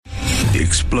The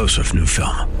explosive new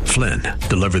film, Flynn,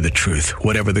 deliver the truth,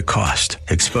 whatever the cost,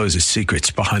 exposes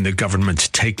secrets behind the government's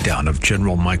takedown of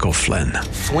General Michael Flynn.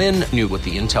 Flynn knew what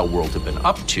the intel world had been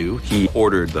up to. He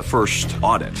ordered the first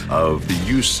audit of the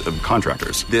use of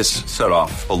contractors. This set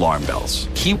off alarm bells.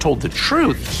 He told the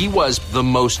truth. He was the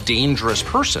most dangerous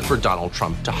person for Donald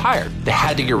Trump to hire. They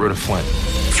had to get rid of Flynn.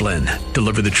 Flynn,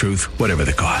 deliver the truth, whatever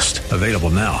the cost. Available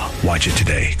now. Watch it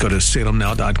today. Go to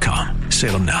salemnow.com.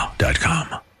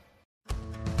 salemnow.com.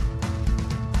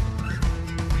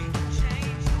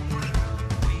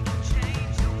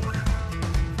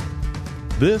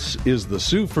 This is the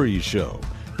Sue Fries Show,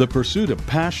 the pursuit of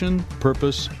passion,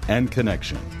 purpose, and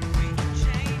connection.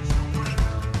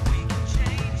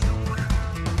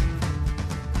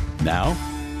 Now,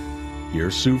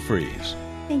 here's Sue Fries.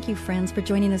 Thank you, friends, for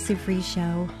joining the Sue Fries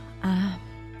Show.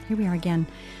 Here we are again.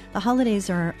 The holidays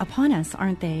are upon us,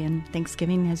 aren't they? And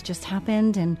Thanksgiving has just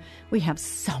happened, and we have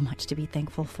so much to be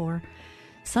thankful for.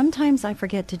 Sometimes I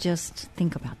forget to just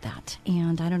think about that,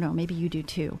 and I don't know, maybe you do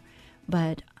too.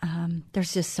 But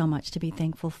there's just so much to be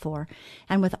thankful for.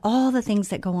 And with all the things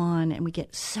that go on, and we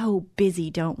get so busy,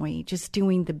 don't we? Just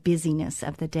doing the busyness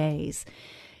of the days,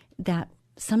 that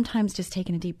sometimes just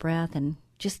taking a deep breath and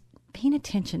just paying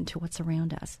attention to what's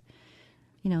around us.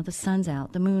 You know, the sun's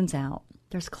out, the moon's out,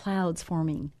 there's clouds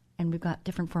forming, and we've got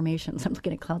different formations. I'm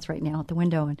looking at clouds right now at the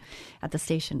window and at the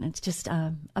station. It's just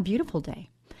a beautiful day.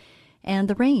 And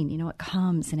the rain, you know, it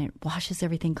comes and it washes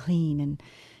everything clean, and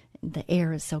the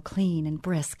air is so clean and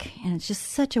brisk, and it's just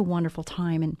such a wonderful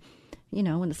time. And, you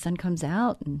know, when the sun comes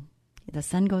out and the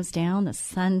sun goes down, the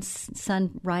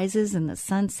sun rises and the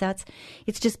sun sets,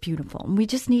 it's just beautiful. And we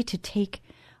just need to take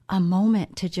a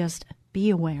moment to just be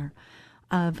aware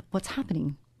of what's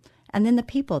happening. And then the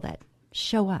people that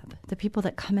show up, the people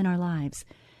that come in our lives,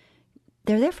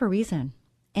 they're there for a reason.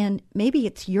 And maybe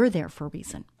it's you're there for a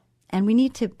reason. And we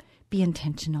need to be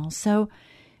intentional. So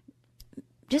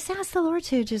just ask the Lord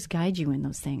to just guide you in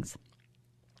those things.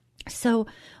 So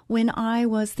when I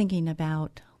was thinking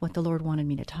about what the Lord wanted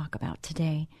me to talk about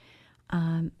today,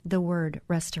 the word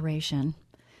restoration,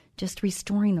 just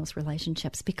restoring those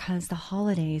relationships, because the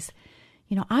holidays,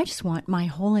 you know, I just want my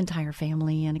whole entire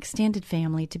family and extended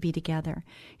family to be together.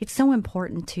 It's so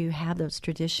important to have those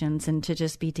traditions and to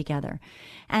just be together.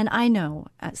 And I know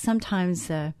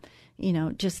sometimes you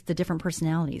know, just the different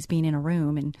personalities being in a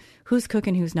room, and who's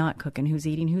cooking, who's not cooking, who's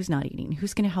eating, who's not eating,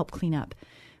 who's going to help clean up,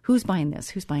 who's buying this,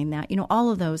 who's buying that. You know,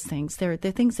 all of those things, they're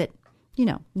things that, you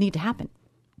know, need to happen.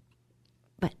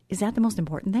 But is that the most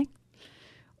important thing?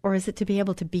 Or is it to be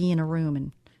able to be in a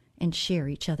room and share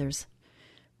each other's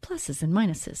pluses and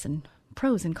minuses and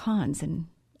pros and cons and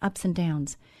ups and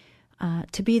downs,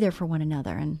 to be there for one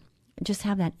another and just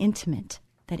have that intimate,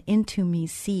 that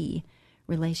intimacy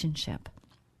relationship?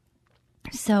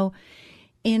 So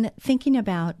in thinking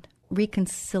about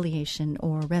reconciliation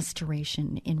or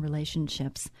restoration in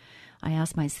relationships, I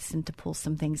asked my assistant to pull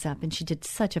some things up, and she did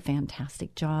such a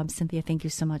fantastic job. Cynthia, thank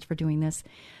you so much for doing this.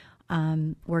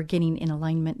 We're getting in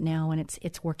alignment now, and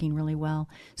it's working really well.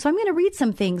 So I'm going to read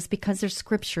some things because there's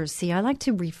scriptures. See, I like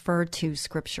to refer to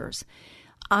scriptures.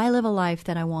 I live a life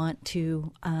that I want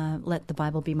to let the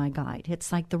Bible be my guide.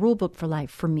 It's like the rule book for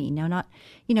life for me. Now, not,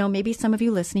 you know, maybe some of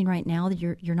you listening right now,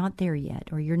 you're not there yet,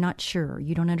 or you're not sure, or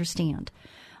you don't understand.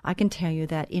 I can tell you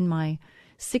that in my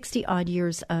 60-odd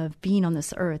years of being on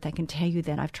this earth, I can tell you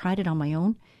that I've tried it on my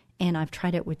own, and I've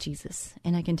tried it with Jesus.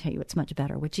 And I can tell you it's much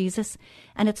better with Jesus,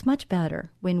 and it's much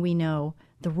better when we know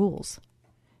the rules.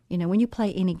 You know, when you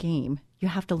play any game, you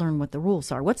have to learn what the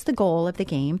rules are. What's the goal of the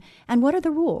game, and what are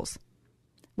the rules?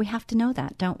 We have to know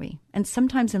that, don't we? And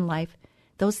sometimes in life,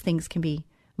 those things can be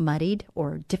muddied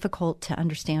or difficult to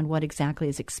understand what exactly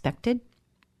is expected.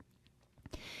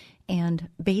 And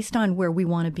based on where we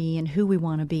want to be and who we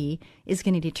want to be is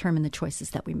going to determine the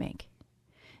choices that we make.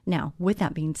 Now, with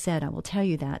that being said, I will tell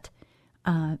you that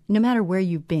no matter where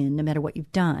you've been, no matter what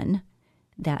you've done,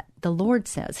 that the Lord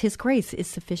says His grace is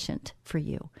sufficient for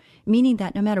you, meaning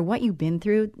that no matter what you've been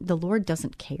through, the Lord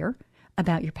doesn't care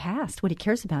about your past. What He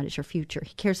cares about is your future.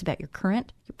 He cares about your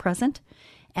current, your present,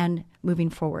 and moving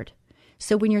forward.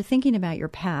 So when you're thinking about your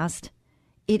past,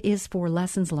 it is for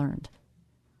lessons learned.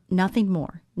 Nothing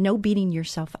more. No beating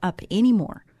yourself up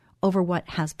anymore over what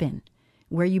has been,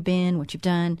 where you've been, what you've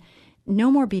done.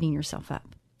 No more beating yourself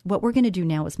up. What we're going to do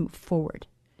now is move forward.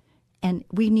 And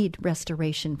we need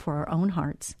restoration for our own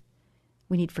hearts.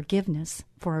 We need forgiveness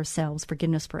for ourselves,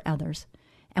 forgiveness for others,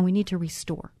 and we need to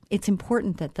restore. It's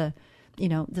important that the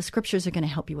scriptures are going to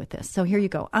help you with this. So here you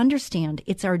go. Understand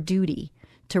it's our duty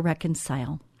to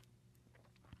reconcile.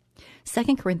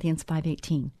 2 Corinthians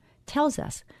 5:18 tells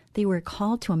us that we're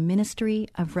called to a ministry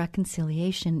of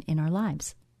reconciliation in our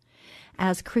lives.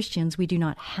 As Christians, we do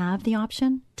not have the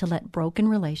option to let broken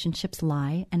relationships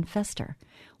lie and fester.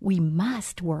 We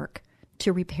must work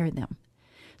to repair them.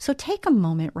 So take a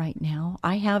moment right now.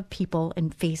 I have people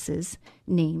and faces,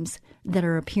 names that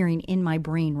are appearing in my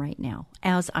brain right now.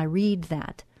 As I read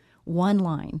that one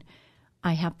line,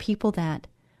 I have people that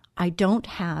I don't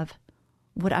have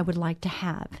what I would like to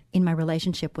have in my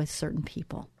relationship with certain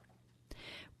people.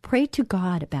 Pray to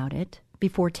God about it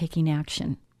before taking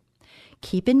action.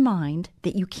 Keep in mind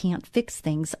that you can't fix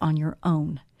things on your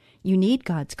own. You need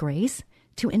God's grace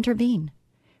to intervene.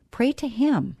 Pray to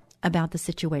Him about the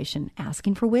situation,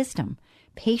 asking for wisdom,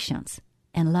 patience,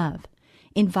 and love.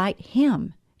 Invite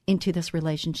Him into this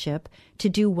relationship to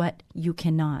do what you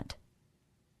cannot.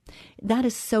 That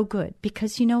is so good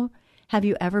because, have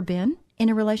you ever been in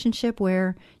a relationship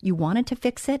where you wanted to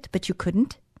fix it, but you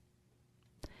couldn't?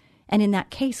 And in that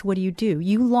case, what do?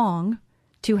 You long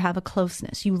to have a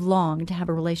closeness. You long to have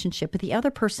a relationship, but the other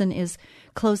person is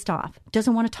closed off,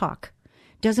 doesn't want to talk,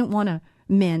 doesn't want to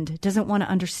mend, doesn't want to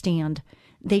understand.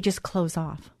 They just close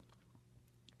off.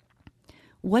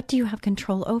 What do you have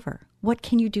control over? What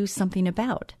can you do something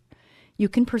about? You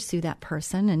can pursue that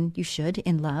person, and you should,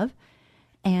 in love,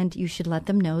 and you should let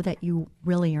them know that you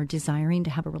really are desiring to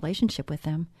have a relationship with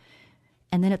them.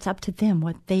 And then it's up to them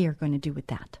what they are going to do with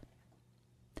that.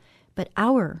 But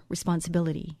our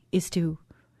responsibility is to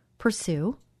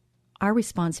pursue. Our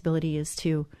responsibility is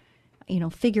to,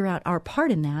 figure out our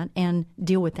part in that and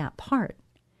deal with that part.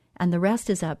 And the rest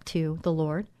is up to the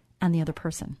Lord and the other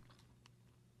person.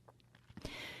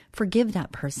 Forgive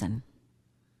that person.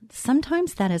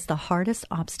 Sometimes that is the hardest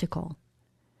obstacle.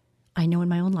 I know in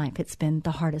my own life it's been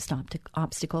the hardest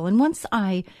obstacle. And once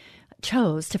I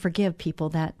chose to forgive people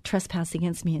that trespassed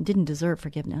against me and didn't deserve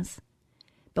forgiveness,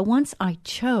 but once I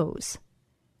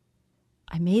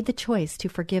made the choice to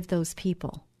forgive those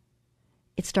people.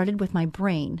 It started with my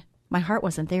brain. My heart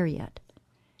wasn't there yet.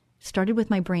 It started with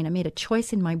my brain. I made a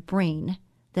choice in my brain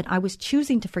that I was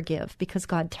choosing to forgive because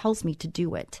God tells me to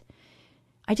do it.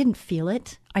 I didn't feel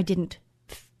it. I didn't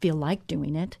feel like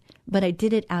doing it, but I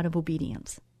did it out of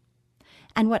obedience.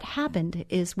 And what happened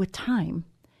is with time,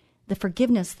 the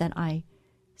forgiveness that I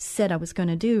said I was going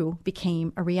to do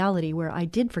became a reality where I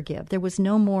did forgive. There was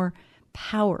no more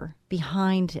power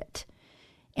behind it.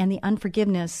 And the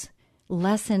unforgiveness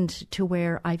lessened to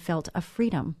where I felt a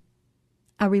freedom,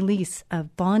 a release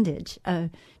of bondage,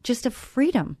 just a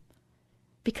freedom.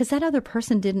 Because that other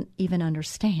person didn't even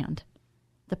understand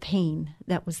the pain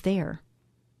that was there.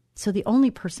 So the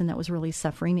only person that was really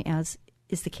suffering, as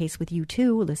is the case with you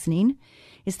too, listening,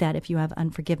 is that if you have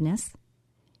unforgiveness,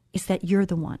 is that you're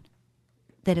the one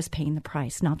that is paying the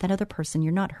price, not that other person.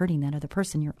 You're not hurting that other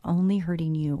person. You're only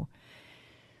hurting you.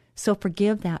 So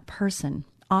forgive that person.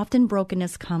 Often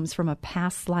brokenness comes from a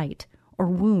past slight or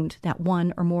wound that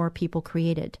one or more people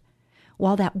created.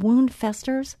 While that wound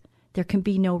festers, there can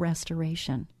be no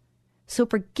restoration. So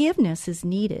forgiveness is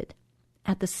needed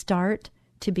at the start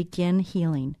to begin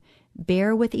healing.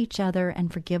 Bear with each other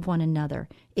and forgive one another.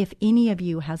 If any of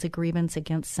you has a grievance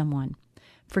against someone,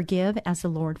 forgive as the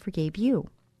Lord forgave you.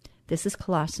 This is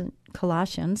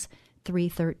Colossians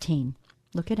 3:13.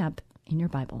 Look it up in your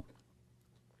Bible.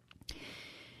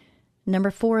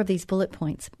 Number 4 of these bullet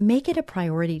points, make it a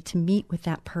priority to meet with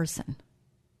that person.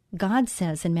 God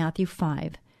says in Matthew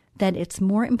 5 that it's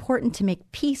more important to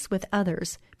make peace with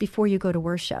others before you go to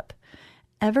worship.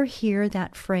 Ever hear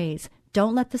that phrase,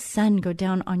 don't let the sun go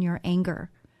down on your anger?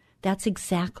 That's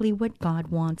exactly what God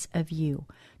wants of you.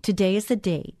 Today is the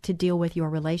day to deal with your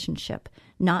relationship,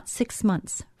 not 6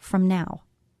 months from now.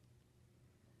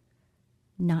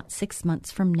 Not 6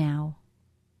 months from now.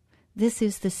 This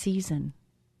is the season.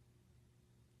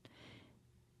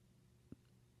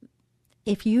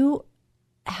 If you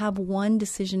have one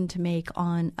decision to make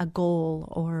on a goal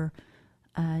or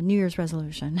a New Year's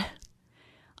resolution,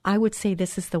 I would say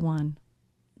this is the one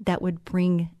that would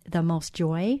bring the most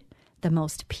joy, the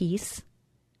most peace,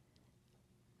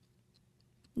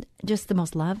 just the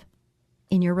most love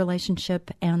in your relationship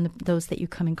and those that you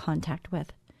come in contact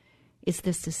with, is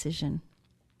this decision.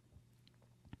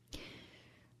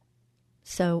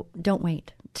 So don't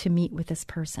wait to meet with this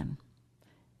person.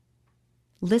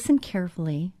 Listen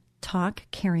carefully, talk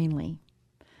caringly.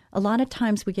 A lot of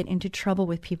times we get into trouble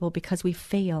with people because we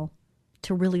fail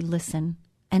to really listen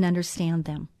and understand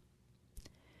them.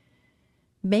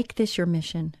 Make this your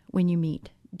mission when you meet.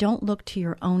 Don't look to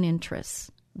your own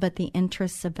interests, but the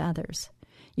interests of others.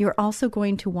 You're also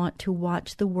going to want to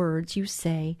watch the words you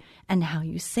say and how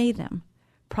you say them.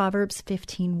 Proverbs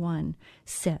 15:1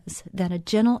 says that a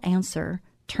gentle answer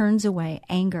turns away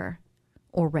anger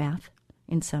or wrath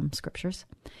in some scriptures.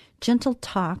 Gentle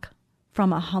talk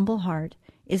from a humble heart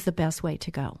is the best way to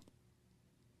go.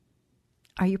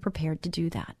 Are you prepared to do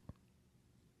that?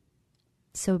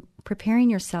 So preparing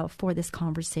yourself for this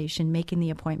conversation, making the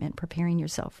appointment, preparing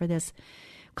yourself for this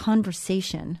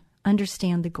conversation,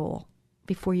 understand the goal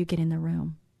before you get in the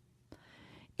room.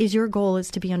 Is your goal is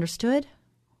to be understood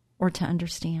or to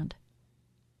understand?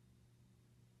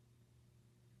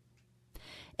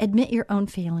 Admit your own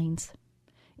failings.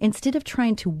 Instead of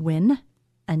trying to win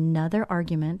another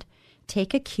argument,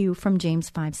 take a cue from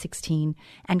James 5:16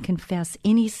 and confess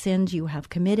any sins you have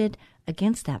committed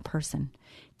against that person.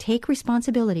 Take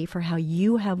responsibility for how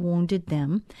you have wounded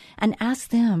them and ask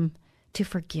them to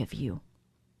forgive you.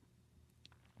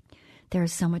 There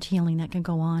is so much healing that can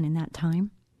go on in that time.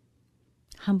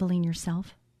 Humbling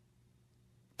yourself,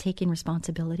 taking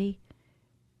responsibility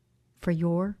for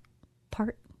your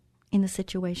part in the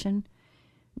situation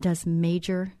does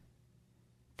major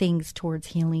things towards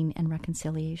healing and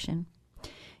reconciliation.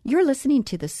 You're listening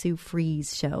to the Sue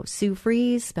Fries Show. Sue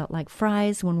Fries, spelled like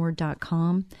fries,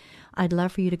 oneword.com. I'd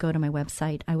love for you to go to my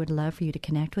website. I would love for you to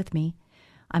connect with me.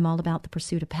 I'm all about the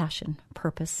pursuit of passion,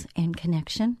 purpose, and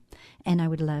connection, and I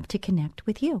would love to connect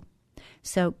with you.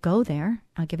 So go there.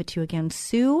 I'll give it to you again.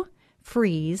 Sue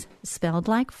Fries, spelled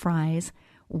like fries,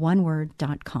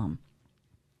 oneword.com.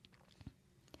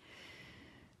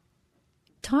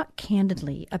 Talk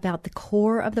candidly about the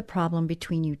core of the problem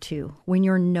between you two. When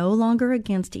you're no longer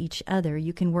against each other,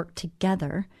 you can work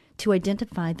together to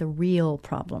identify the real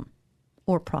problem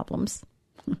or problems.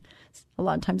 A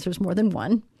lot of times there's more than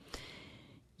one.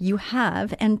 You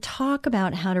have, and talk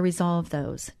about how to resolve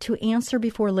those. To answer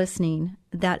before listening,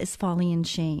 that is folly and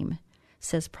shame,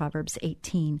 says Proverbs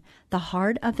 18. The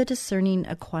heart of the discerning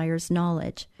acquires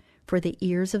knowledge, for the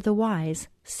ears of the wise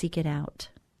seek it out.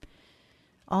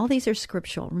 All these are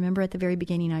scriptural. Remember at the very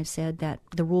beginning I said that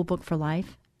the rule book for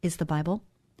life is the Bible.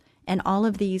 And all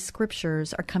of these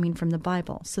scriptures are coming from the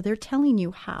Bible. So they're telling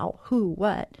you how, who,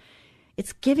 what.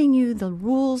 It's giving you the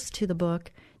rules to the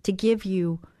book to give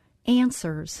you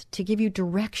answers, to give you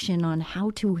direction on how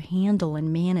to handle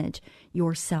and manage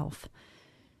yourself.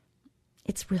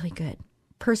 It's really good.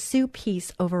 Pursue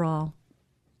peace overall.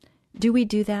 Do we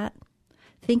do that?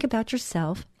 Think about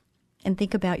yourself and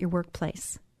think about your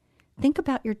workplace. Think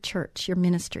about your church, your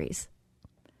ministries.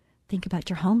 Think about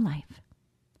your home life.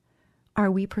 Are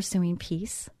we pursuing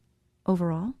peace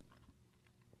overall?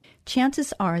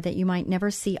 Chances are that you might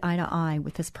never see eye to eye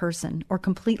with this person or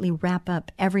completely wrap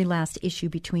up every last issue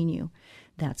between you.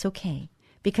 That's okay.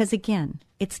 Because again,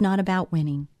 it's not about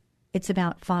winning. It's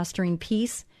about fostering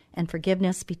peace and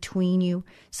forgiveness between you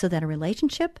so that a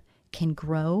relationship can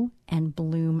grow and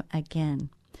bloom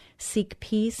again. Seek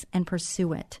peace and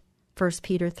pursue it. 1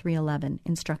 Peter 3:11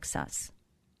 instructs us.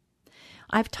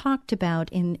 I've talked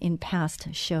about in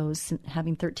past shows,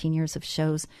 having 13 years of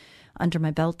shows under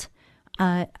my belt,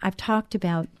 I've talked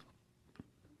about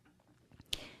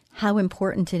how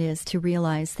important it is to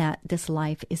realize that this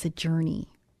life is a journey.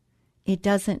 It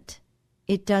doesn't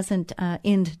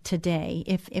end today.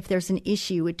 If there's an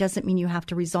issue, it doesn't mean you have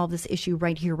to resolve this issue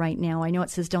right here, right now. I know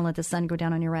it says don't let the sun go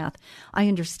down on your wrath. I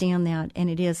understand that, and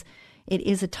it is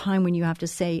a time when you have to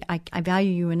say, I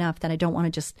value you enough that I don't want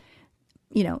to just,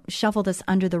 shuffle this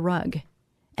under the rug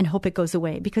and hope it goes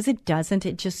away, because it doesn't.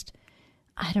 It just,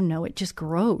 it just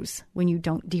grows when you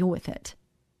don't deal with it.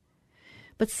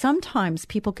 But sometimes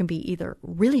people can be either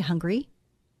really hungry,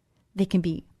 they can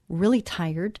be really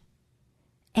tired,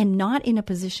 and not in a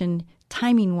position,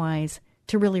 timing-wise,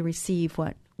 to really receive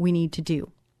what we need to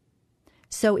do.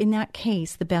 So in that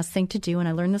case, the best thing to do, and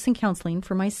I learned this in counseling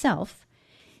for myself,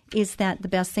 is that the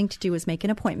best thing to do is make an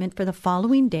appointment for the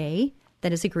following day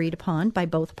that is agreed upon by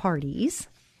both parties.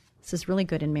 This is really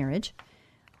good in marriage.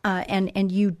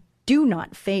 And you do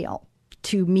not fail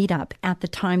to meet up at the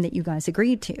time that you guys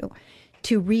agreed to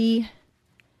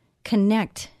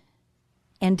reconnect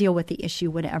and deal with the issue,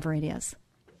 whatever it is.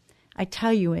 I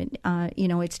tell you,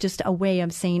 it's just a way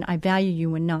of saying I value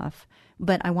you enough,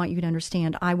 but I want you to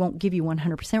understand I won't give you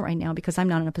 100% right now because I'm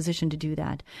not in a position to do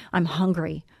that. I'm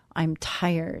hungry. I'm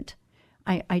tired.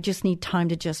 I just need time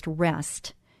to just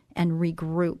rest and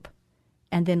regroup.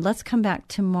 And then let's come back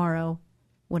tomorrow,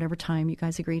 whatever time you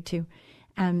guys agreed to,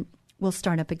 and we'll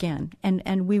start up again.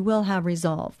 And we will have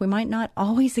resolve. We might not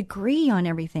always agree on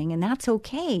everything, and that's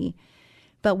okay.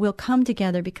 But we'll come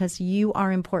together because you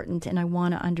are important, and I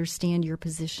want to understand your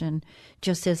position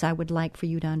just as I would like for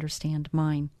you to understand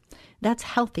mine. That's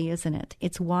healthy, isn't it?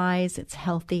 It's wise, it's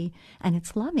healthy, and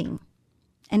it's loving.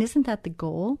 And isn't that the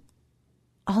goal?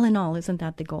 All in all, isn't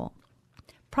that the goal?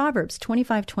 Proverbs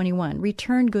 25:21,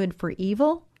 return good for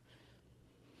evil.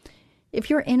 If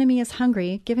your enemy is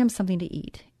hungry, give him something to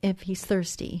eat. If he's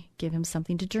thirsty, give him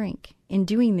something to drink. In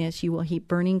doing this, you will heap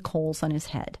burning coals on his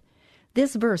head.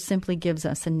 This verse simply gives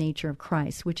us the nature of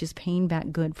Christ, which is paying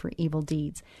back good for evil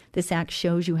deeds. This act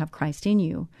shows you have Christ in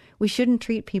you. We shouldn't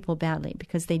treat people badly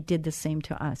because they did the same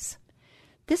to us.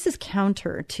 This is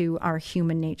counter to our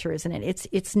human nature, isn't it?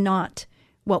 It's not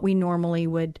what we normally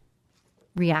would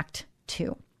react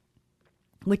to,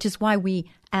 which is why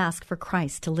we ask for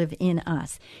Christ to live in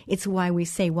us. It's why we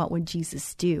say, what would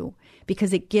Jesus do?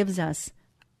 Because it gives us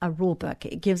a rule book.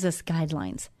 It gives us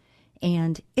guidelines.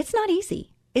 And it's not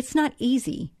easy. It's not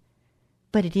easy,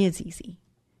 but it is easy.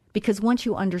 Because once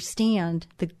you understand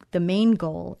the main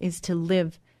goal is to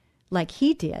live like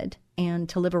he did and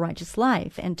to live a righteous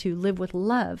life and to live with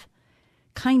love,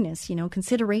 kindness,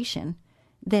 consideration,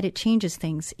 that it changes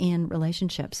things in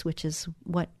relationships, which is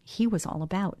what he was all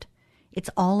about. It's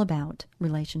all about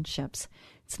relationships.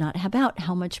 It's not about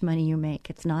how much money you make.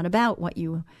 It's not about what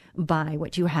you buy,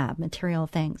 what you have, material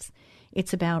things.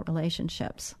 It's about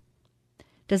relationships.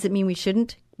 Does it mean we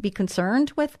shouldn't be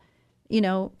concerned with,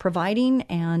 providing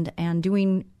and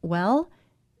doing well?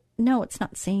 No, it's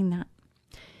not saying that.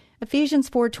 Ephesians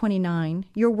 4:29,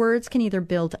 your words can either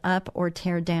build up or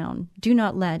tear down. Do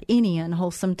not let any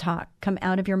unwholesome talk come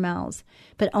out of your mouths,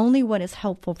 but only what is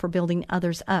helpful for building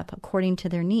others up according to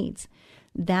their needs,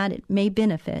 that it may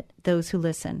benefit those who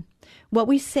listen. What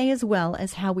we say as well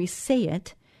as how we say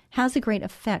it has a great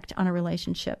effect on our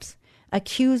relationships.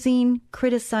 Accusing,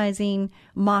 criticizing,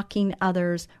 mocking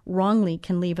others wrongly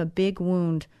can leave a big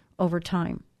wound over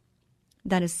time.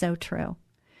 That is so true.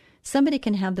 Somebody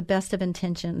can have the best of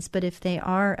intentions, but if they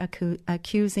are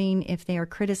accusing, if they are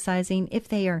criticizing, if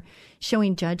they are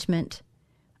showing judgment,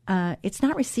 it's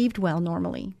not received well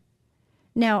normally.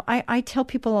 Now, I tell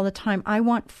people all the time, I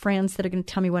want friends that are going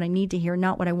to tell me what I need to hear,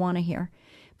 not what I want to hear.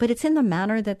 But it's in the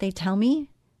manner that they tell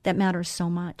me that matters so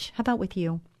much. How about with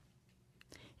you?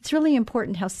 It's really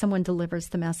important how someone delivers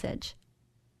the message.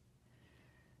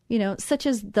 Such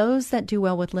as those that do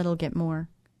well with little get more.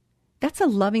 That's a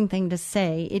loving thing to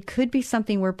say. It could be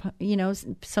something where,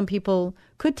 some people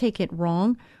could take it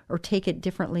wrong or take it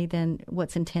differently than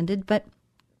what's intended. But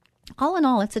all in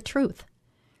all, it's a truth.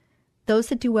 Those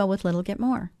that do well with little get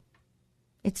more.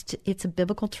 It's a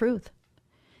biblical truth.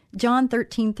 John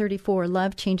 13:34,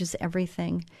 love changes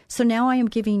everything. So now I am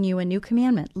giving you a new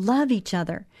commandment. Love each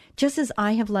other. Just as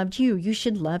I have loved you, you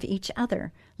should love each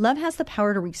other. Love has the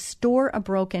power to restore a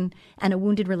broken and a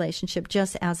wounded relationship,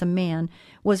 just as a man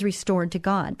was restored to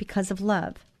God because of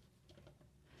love.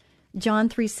 John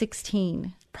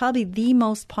 3:16, probably the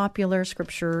most popular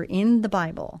scripture in the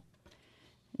Bible.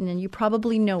 And you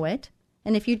probably know it.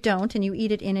 And if you don't and you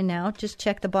eat it in and out, just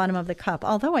check the bottom of the cup.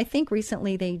 Although I think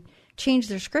recently they changed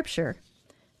their scripture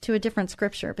to a different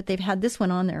scripture, but they've had this one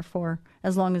on there for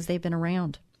as long as they've been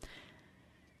around.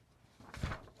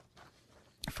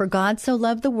 For God so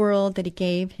loved the world that he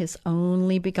gave his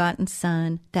only begotten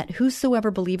Son, that whosoever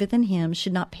believeth in him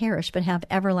should not perish but have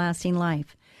everlasting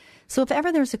life. So if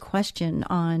ever there's a question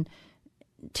on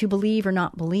to believe or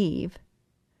not believe,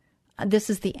 this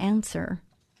is the answer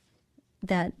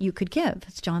that you could give.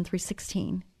 It's John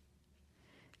 3:16.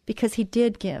 Because he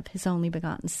did give his only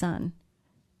begotten Son.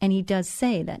 And he does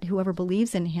say that whoever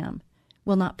believes in him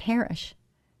will not perish,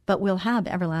 but will have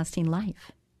everlasting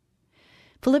life.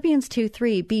 Philippians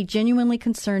 2:3, be genuinely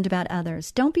concerned about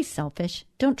others. Don't be selfish.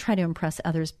 Don't try to impress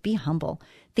others. Be humble,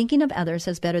 thinking of others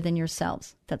as better than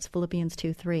yourselves. That's Philippians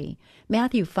 2:3.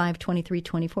 Matthew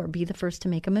 5:23-24, be the first to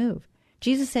make a move.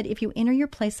 Jesus said, if you enter your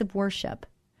place of worship,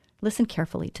 listen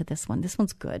carefully to this one. This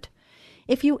one's good.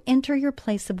 If you enter your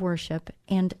place of worship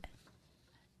and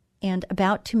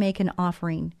about to make an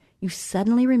offering, you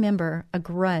suddenly remember a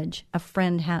grudge a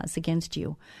friend has against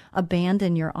you,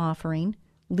 abandon your offering,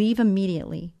 leave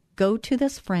immediately, go to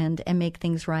this friend and make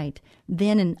things right.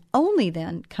 Then and only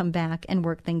then come back and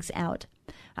work things out.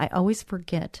 I always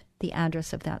forget the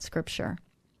address of that scripture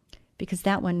because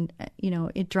that one,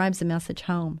 it drives the message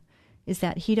home, is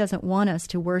that he doesn't want us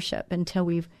to worship until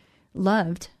we've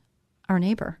loved our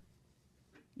neighbor.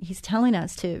 He's telling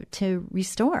us to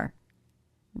restore,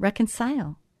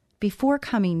 reconcile before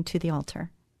coming to the altar.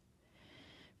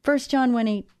 1 John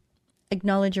 1:8,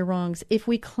 acknowledge your wrongs. If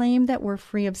we claim that we're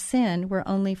free of sin, we're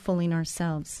only fooling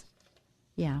ourselves.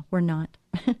 Yeah, we're not.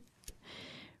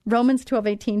 Romans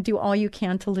 12:18, do all you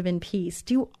can to live in peace.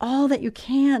 Do all that you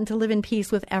can to live in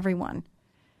peace with everyone.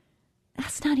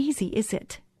 That's not easy, is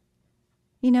it?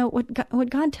 What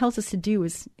God tells us to do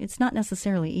it's not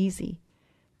necessarily easy,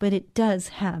 but it does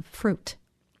have fruit.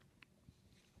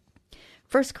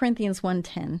 1 Corinthians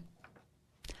 1:10.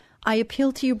 I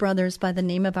appeal to you, brothers, by the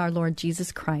name of our Lord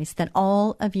Jesus Christ, that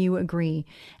all of you agree,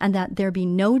 and that there be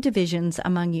no divisions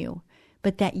among you,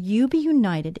 but that you be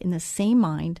united in the same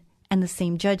mind and the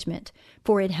same judgment.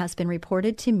 For it has been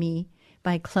reported to me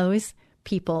by close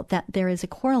people that there is a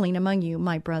quarreling among you,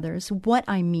 my brothers. What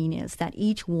I mean is that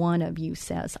each one of you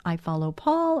says, I follow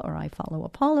Paul, or I follow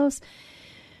Apollos,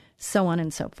 so on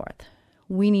and so forth.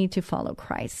 We need to follow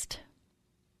Christ.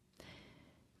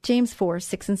 James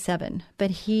 4:6-7. But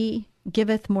he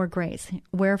giveth more grace.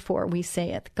 Wherefore we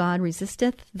saith, God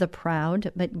resisteth the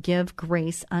proud, but give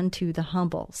grace unto the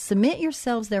humble. Submit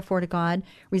yourselves therefore to God,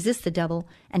 resist the devil,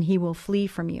 and he will flee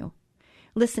from you.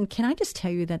 Listen, can I just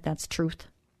tell you that that's truth?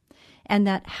 And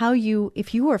that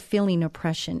if you are feeling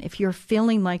oppression, if you're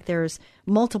feeling like there's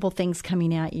multiple things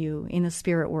coming at you in the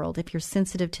spirit world, if you're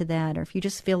sensitive to that, or if you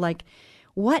just feel like,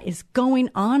 what is going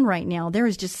on right now? There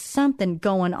is just something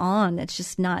going on that's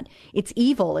just not, it's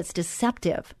evil, it's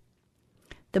deceptive.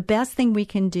 The best thing we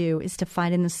can do is to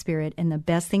fight in the spirit, and the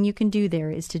best thing you can do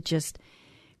there is to just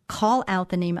call out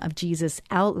the name of Jesus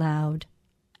out loud,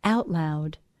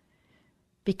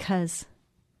 because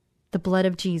the blood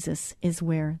of Jesus is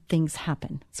where things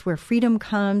happen. It's where freedom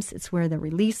comes, it's where the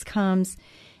release comes,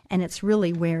 and it's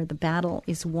really where the battle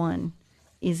is won,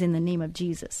 is in the name of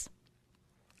Jesus.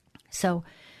 So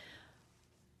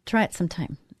try it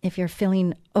sometime. If you're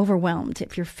feeling overwhelmed,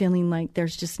 if you're feeling like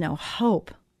there's just no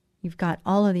hope, you've got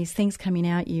all of these things coming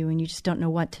at you and you just don't know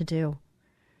what to do,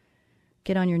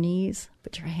 get on your knees,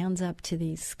 put your hands up to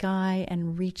the sky,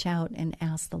 and reach out and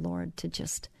ask the Lord to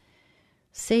just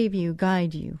save you,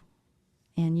 guide you,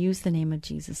 and use the name of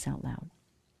Jesus out loud.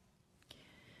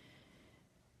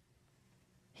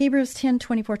 Hebrews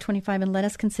 10:24-25, and let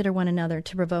us consider one another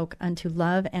to provoke unto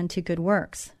love and to good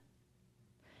works,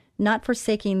 not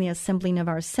forsaking the assembling of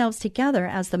ourselves together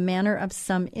as the manner of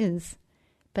some is,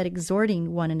 but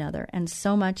exhorting one another, and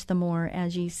so much the more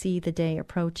as ye see the day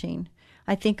approaching.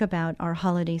 I think about our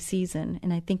holiday season,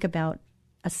 and I think about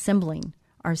assembling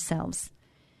ourselves.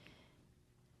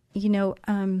 You know,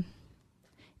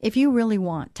 if you really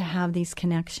want to have these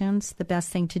connections, the best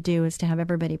thing to do is to have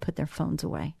everybody put their phones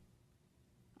away.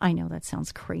 I know that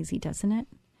sounds crazy, doesn't it?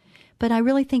 But I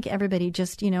really think everybody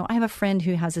just, I have a friend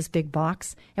who has this big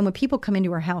box, and when people come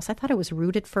into her house, I thought it was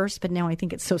rude at first, but now I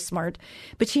think it's so smart.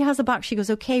 But she has a box. She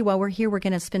goes, okay, while we're here, we're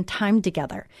going to spend time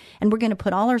together, and we're going to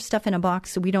put all our stuff in a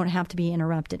box so we don't have to be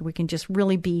interrupted. We can just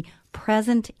really be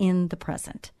present in the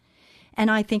present. And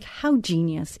I think, how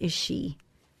genius is she?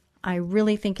 I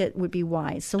really think it would be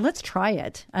wise. So let's try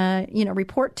it.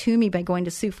 Report to me by going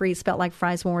to Sue Fries, spelled like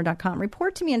friesmore.com.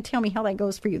 Report to me and tell me how that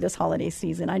goes for you this holiday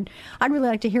season. I'd really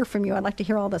like to hear from you. I'd like to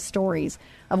hear all the stories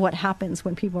of what happens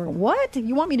when people are, what?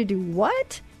 You want me to do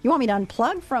what? You want me to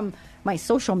unplug from my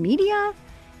social media?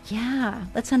 Yeah,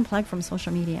 let's unplug from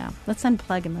social media. Let's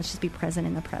unplug and let's just be present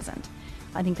in the present.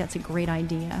 I think that's a great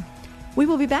idea. We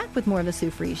will be back with more of the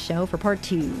Sue Fries Show for part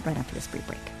 2 right after this brief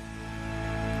break.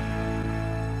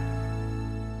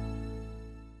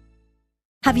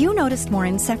 Have you noticed more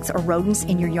insects or rodents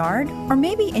in your yard, or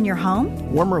maybe in your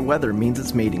home? Warmer weather means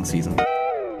it's mating season.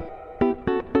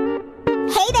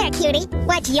 Hey there, cutie.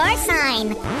 What's your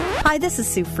sign? Hi, this is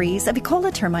Sue Fries of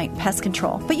Ecola Termite Pest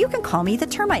Control, but you can call me the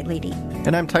Termite Lady.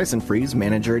 And I'm Tyson Fries,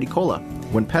 manager at Ecola.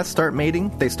 When pests start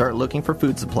mating, they start looking for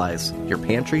food supplies. Your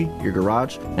pantry, your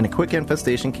garage, and a quick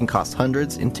infestation can cost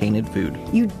hundreds in tainted food.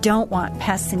 You don't want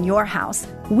pests in your house.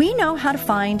 We know how to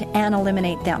find and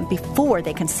eliminate them before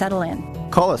they can settle in.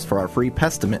 Call us for our free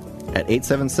Pestimate at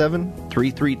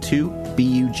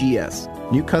 877-332-BUGS.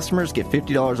 New customers get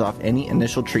 $50 off any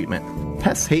initial treatment.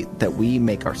 Pests hate that we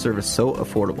make our service so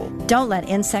affordable. Don't let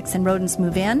insects and rodents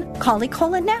move in. Call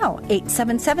Ecola now,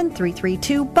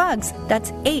 877-332-BUGS.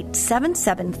 That's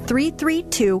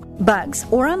 877-332-BUGS,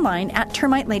 or online at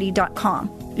termitelady.com.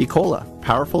 Ecola,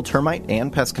 powerful termite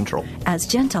and pest control. As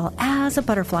gentle as a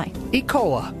butterfly.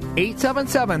 Ecola,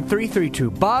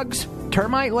 877-332-BUGS,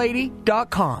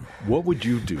 termitelady.com. What would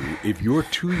you do if your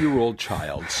 2-year-old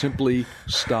child simply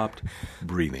stopped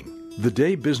breathing? The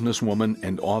day businesswoman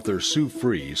and author Sue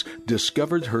Fries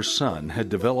discovered her son had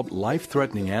developed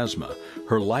life-threatening asthma,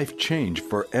 her life changed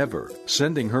forever,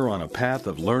 sending her on a path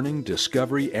of learning,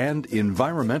 discovery, and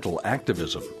environmental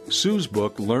activism. Sue's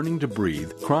book, Learning to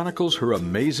Breathe, chronicles her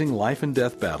amazing life and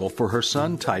death battle for her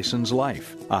son Tyson's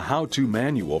life, a how-to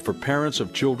manual for parents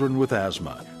of children with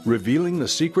asthma. revealing the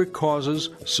secret causes,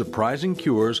 surprising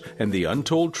cures, and the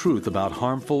untold truth about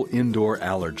harmful indoor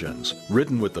allergens.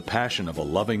 Written with the passion of a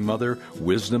loving mother,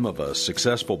 wisdom of a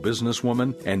successful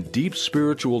businesswoman, and deep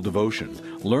spiritual devotion,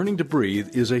 Learning to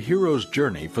Breathe is a hero's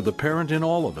journey for the parent in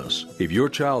all of us. If your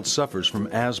child suffers from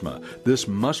asthma, this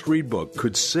must-read book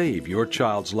could save your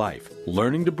child's life.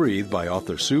 Learning to Breathe by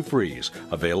author Sue Fries,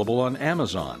 available on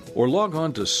Amazon, or log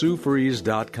on to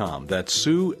SueFries.com. That's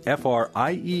Sue,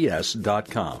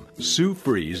 Fries.com.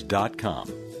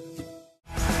 SueFries.com.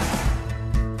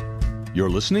 You're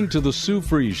listening to The Sue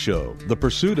Fries Show, the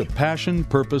pursuit of passion,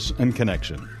 purpose, and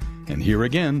connection. And here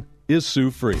again is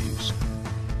Sue Fries.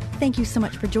 Thank you so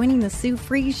much for joining the Sue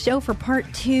Fries Show for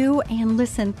part 2. And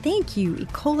listen, thank you,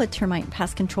 Ecola Termite and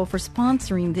Pest Control, for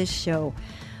sponsoring this show.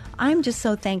 I'm just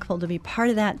so thankful to be part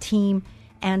of that team,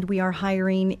 and we are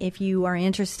hiring. If you are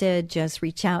interested, just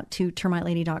reach out to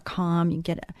termitelady.com.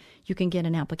 You can get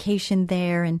an application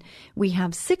there, and we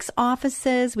have 6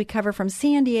 offices. We cover from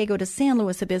San Diego to San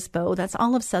Luis Obispo. That's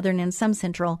all of Southern and some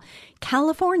Central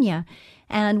California.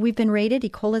 And we've been rated,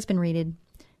 Ecola's been rated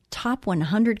top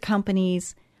 100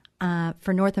 companies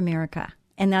for North America.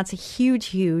 And that's a huge,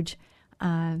 huge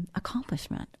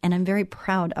accomplishment. And I'm very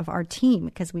proud of our team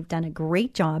because we've done a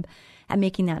great job at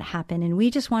making that happen. And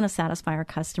we just want to satisfy our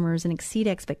customers and exceed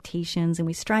expectations, and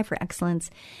we strive for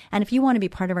excellence. And if you want to be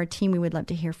part of our team, we would love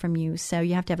to hear from you. So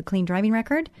you have to have a clean driving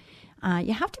record.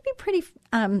 You have to be pretty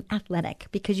athletic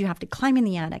because you have to climb in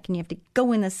the attic and you have to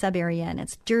go in the sub area, and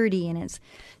it's dirty, and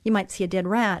you might see a dead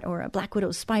rat or a black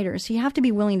widow spider. So you have to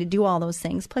be willing to do all those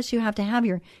things. Plus you have to have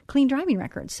your clean driving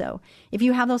record. So if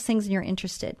you have those things and you're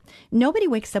interested, nobody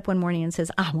wakes up one morning and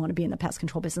says, I want to be in the pest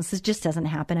control business. This just doesn't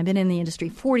happen. I've been in the industry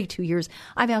 42 years.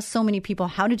 I've asked so many people,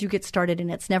 how did you get started?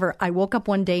 And it's never, I woke up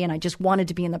one day and I just wanted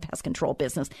to be in the pest control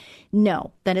business.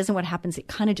 No, that isn't what happens. It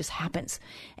kind of just happens.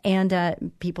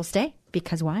 And people stay.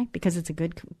 Because why? Because it's a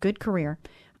good career.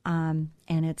 And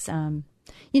it's,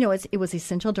 it was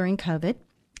essential during COVID,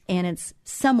 and it's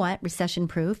somewhat recession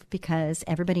proof because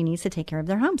everybody needs to take care of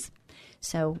their homes.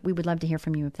 So we would love to hear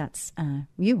from you if that's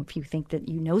you. If you think that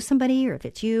you know somebody, or if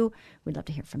it's you, we'd love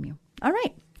to hear from you. All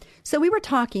right. So we were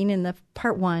talking in the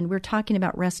part 1, we were talking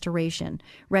about restoration,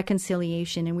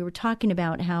 reconciliation, and we were talking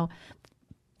about how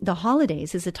the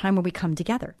holidays is a time where we come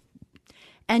together.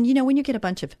 And, when you get a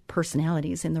bunch of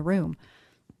personalities in the room,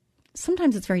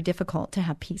 sometimes it's very difficult to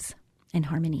have peace and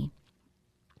harmony.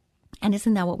 And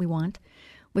isn't that what we want?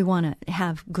 We want to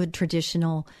have good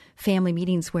traditional family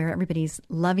meetings where everybody's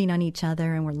loving on each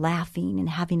other and we're laughing and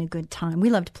having a good time. We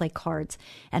love to play cards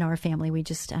at our family. We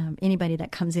just, anybody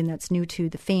that comes in that's new to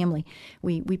the family,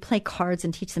 we play cards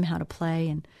and teach them how to play.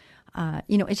 And,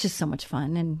 it's just so much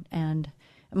fun. And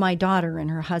my daughter and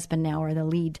her husband now are the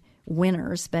lead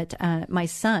winners, but my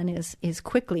son is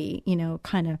quickly,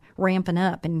 kind of ramping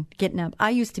up and getting up.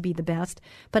 I used to be the best,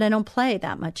 but I don't play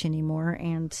that much anymore,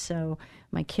 and so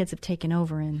my kids have taken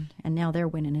over, and now they're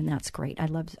winning, and that's great. I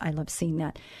love seeing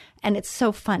that, and it's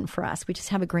so fun for us. We just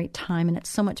have a great time, and it's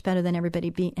so much better than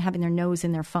everybody having their nose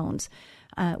in their phones.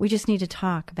 We just need to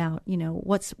talk about,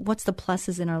 what's the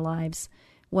pluses in our lives.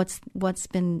 What's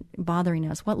been bothering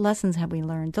us? What lessons have we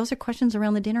learned? Those are questions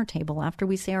around the dinner table after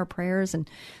we say our prayers and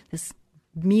this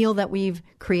meal that we've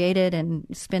created and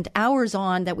spent hours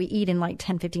on that we eat in like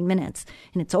 10, 15 minutes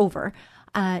and it's over.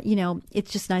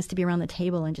 It's just nice to be around the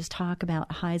table and just talk about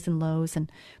highs and lows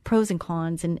and pros and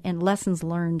cons and lessons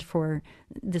learned for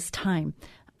this time.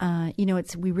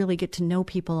 We really get to know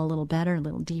people a little better, a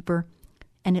little deeper.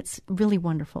 And it's really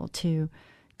wonderful to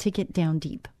get down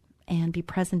deep and be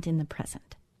present in the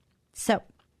present. So,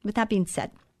 with that being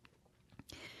said,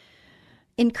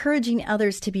 encouraging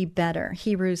others to be better,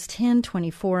 Hebrews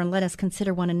 10:24, and let us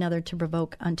consider one another to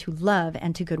provoke unto love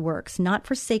and to good works, not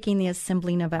forsaking the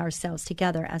assembling of ourselves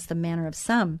together as the manner of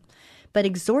some, but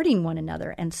exhorting one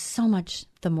another, and so much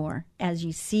the more as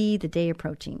you see the day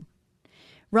approaching.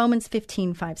 Romans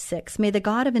 15:5-6, may the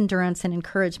God of endurance and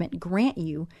encouragement grant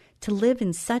you to live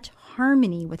in such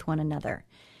harmony with one another,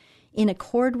 in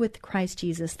accord with Christ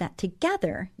Jesus, that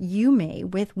together you may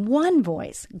with one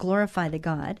voice glorify the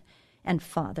God and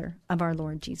Father of our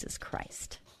Lord Jesus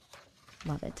Christ.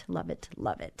 Love it, love it,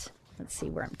 love it. Let's see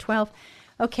where I'm 12.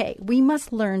 Okay, we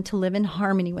must learn to live in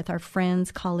harmony with our friends,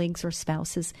 colleagues, or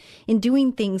spouses. In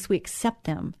doing things, we accept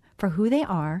them for who they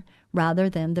are rather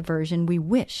than the version we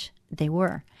wish they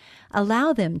were.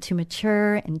 Allow them to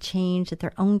mature and change at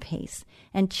their own pace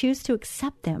and choose to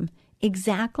accept them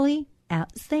exactly as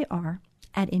they are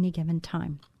at any given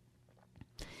time.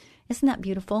 Isn't that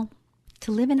beautiful?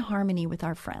 To live in harmony with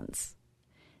our friends.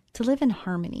 To live in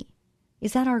harmony.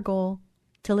 Is that our goal?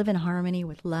 To live in harmony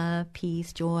with love,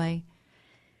 peace, joy?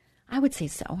 I would say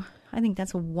so. I think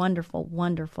that's a wonderful,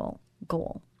 wonderful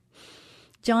goal.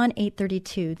 John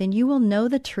 8:32, then you will know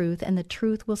the truth, and the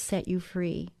truth will set you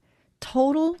free.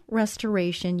 Total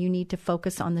restoration, you need to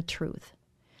focus on the truth.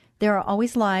 There are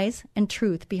always lies and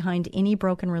truth behind any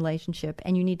broken relationship,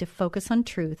 and you need to focus on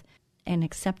truth and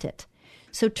accept it.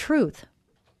 So truth,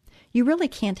 you really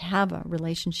can't have a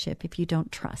relationship if you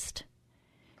don't trust.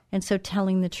 And so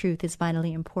telling the truth is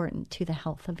vitally important to the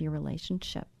health of your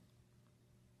relationship.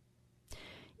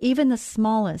 Even the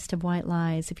smallest of white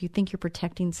lies, if you think you're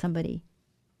protecting somebody,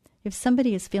 if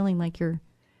somebody is feeling like you're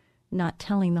not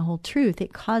telling the whole truth,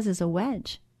 it causes a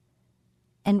wedge.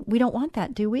 And we don't want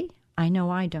that, do we? I know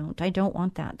I don't. I don't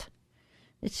want that.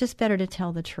 It's just better to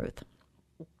tell the truth.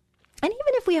 And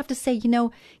even if we have to say,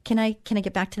 can I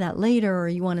get back to that later? Or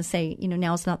you want to say,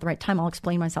 now's not the right time, I'll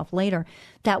explain myself later.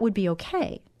 That would be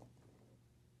okay.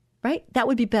 Right? That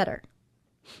would be better.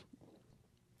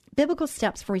 Biblical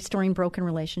steps for restoring broken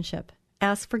relationship.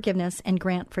 Ask forgiveness and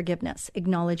grant forgiveness.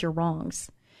 Acknowledge your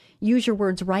wrongs. Use your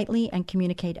words rightly and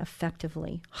communicate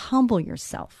effectively. Humble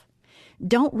yourself.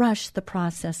 Don't rush the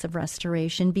process of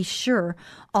restoration. Be sure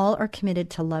all are committed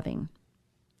to loving.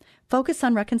 Focus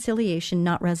on reconciliation,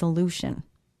 not resolution.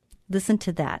 Listen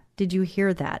to that. Did you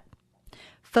hear that?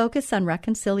 Focus on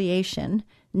reconciliation,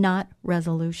 not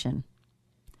resolution.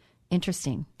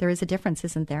 Interesting. There is a difference,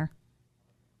 isn't there?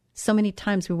 So many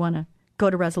times we want to go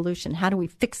to resolution. How do we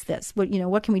fix this?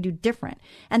 What can we do different?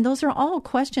 And those are all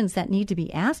questions that need to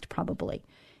be asked probably.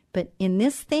 But in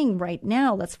this thing right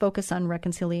now, let's focus on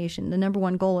reconciliation. The number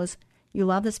one goal is you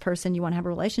love this person, you want to have a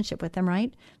relationship with them,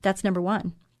 right? That's number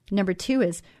one. Number two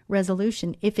is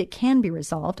resolution, if it can be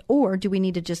resolved, or do we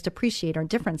need to just appreciate our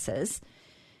differences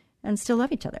and still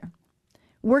love each other?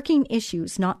 Working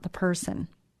issues, not the person.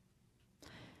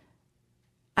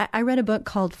 I read a book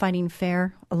called Fighting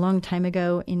Fair a long time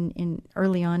ago in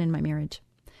early on in my marriage.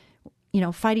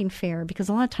 Fighting fair, because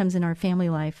a lot of times in our family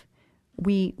life,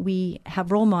 we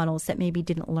have role models that maybe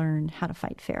didn't learn how to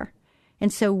fight fair.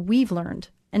 And so we've learned,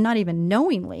 and not even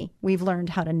knowingly, we've learned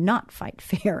how to not fight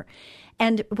fair.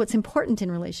 And what's important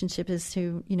in relationship is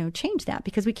to, change that,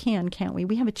 because we can't we?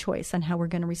 We have a choice on how we're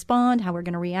going to respond, how we're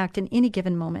going to react in any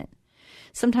given moment.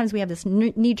 Sometimes we have this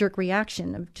knee-jerk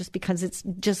reaction of just because it's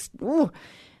just,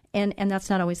 and that's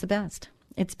not always the best.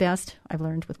 It's best, I've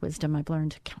learned with wisdom, I've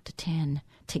learned to count to 10,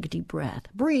 take a deep breath,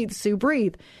 breathe, Sue,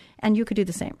 breathe. And you could do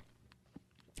the same.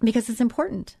 Because it's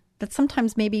important that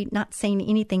sometimes maybe not saying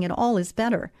anything at all is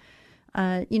better.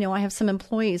 I have some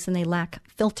employees and they lack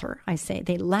filter, I say.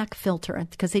 They lack filter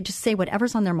because they just say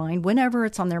whatever's on their mind, whenever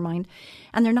it's on their mind,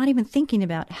 and they're not even thinking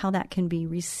about how that can be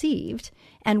received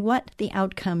and what the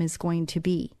outcome is going to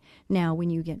be. Now, when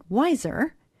you get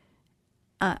wiser,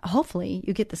 hopefully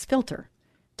you get this filter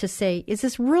to say, is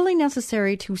this really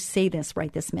necessary to say this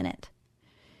right this minute?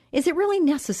 Is it really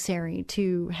necessary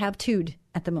to have tude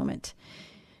at the moment?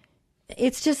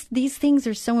 It's just these things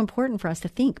are so important for us to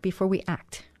think before we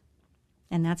act.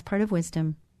 And that's part of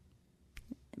wisdom,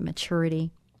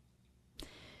 maturity.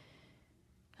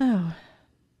 Oh,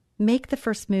 make the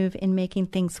first move in making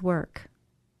things work.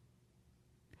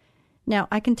 Now,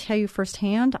 I can tell you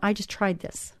firsthand, I just tried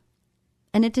this,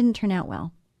 and it didn't turn out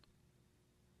well.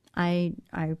 I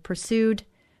pursued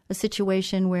a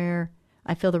situation where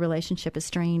I feel the relationship is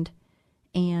strained,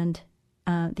 and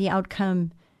the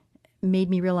outcome made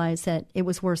me realize that it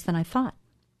was worse than I thought.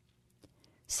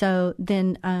 So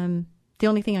then the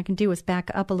only thing I can do is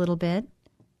back up a little bit,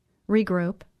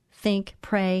 regroup, think,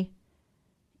 pray,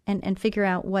 and figure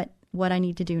out what I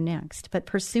need to do next. But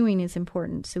pursuing is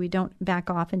important, so we don't back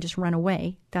off and just run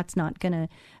away. That's not going to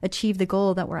achieve the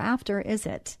goal that we're after, is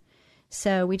it?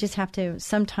 So we just have to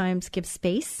sometimes give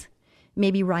space.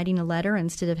 Maybe writing a letter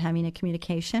instead of having a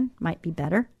communication might be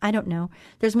better. I don't know.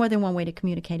 There's more than one way to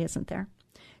communicate, isn't there?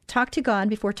 Talk to God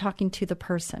before talking to the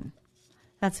person.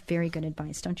 That's very good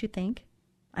advice, don't you think?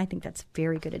 I think that's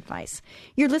very good advice.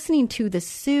 You're listening to the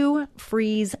Sue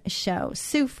Fries Show.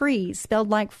 Sue Fries, spelled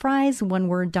like fries,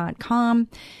 oneword.com.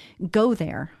 Go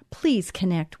there. Please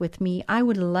connect with me. I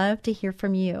would love to hear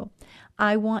from you.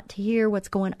 I want to hear what's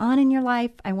going on in your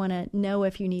life. I want to know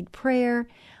if you need prayer.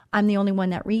 I'm the only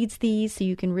one that reads these, so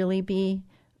you can really be,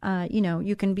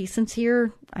 you can be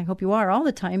sincere. I hope you are all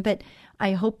the time, but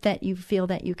I hope that you feel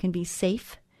that you can be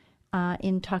safe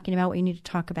in talking about what you need to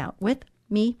talk about with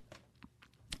me.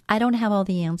 I don't have all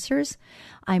the answers.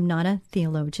 I'm not a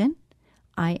theologian.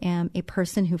 I am a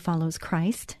person who follows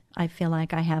Christ. I feel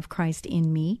like I have Christ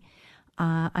in me.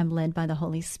 I'm led by the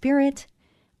Holy Spirit.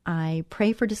 I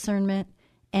pray for discernment,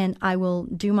 and I will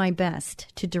do my best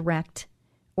to direct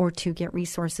or to get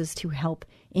resources to help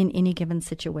in any given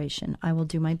situation. I will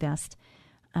do my best.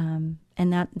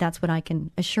 And that's what I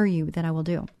can assure you that I will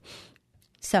do.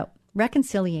 So,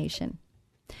 reconciliation.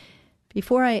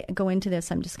 Before I go into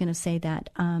this, I'm just going to say that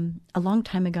a long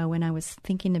time ago when I was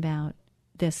thinking about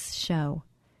this show,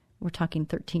 we're talking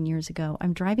 13 years ago,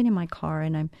 I'm driving in my car,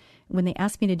 and when they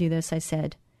asked me to do this, I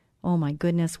said, oh my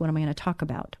goodness, what am I going to talk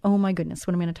about? Oh my goodness,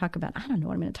 what am I going to talk about? I don't know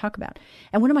what I'm going to talk about.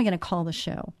 And what am I going to call the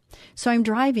show? So I'm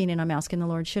driving and I'm asking the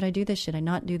Lord, should I do this? Should I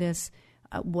not do this?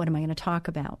 What am I going to talk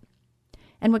about?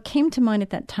 And what came to mind at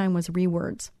that time was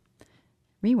rewords.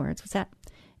 Rewords, what's that?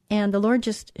 And the Lord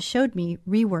just showed me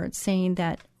rewords, saying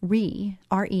that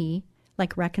R-E,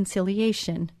 like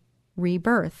reconciliation,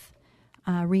 rebirth,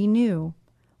 renew.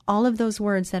 All of those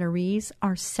words that are re's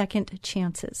are second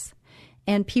chances.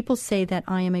 And people say that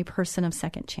I am a person of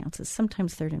second chances,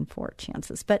 sometimes third and fourth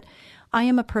chances. But I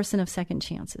am a person of second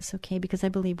chances, okay, because I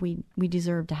believe we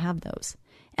deserve to have those.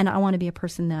 And I want to be a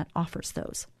person that offers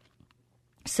those.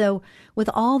 So with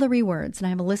all the rewords, and I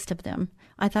have a list of them,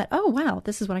 I thought, oh, wow,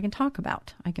 this is what I can talk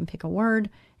about. I can pick a word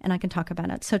and I can talk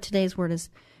about it. So today's word is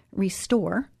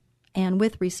restore. And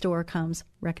with restore comes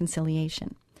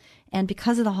reconciliation. And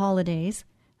because of the holidays,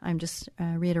 I'm just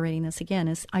reiterating this again,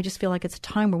 is I just feel like it's a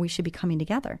time where we should be coming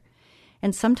together.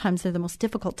 And sometimes they're the most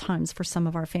difficult times for some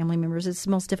of our family members. It's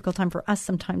the most difficult time for us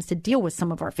sometimes to deal with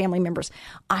some of our family members.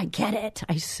 I get it.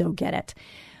 I so get it.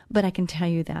 But I can tell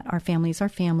you that our families are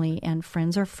family and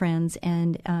friends are friends,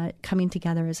 and coming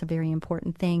together is a very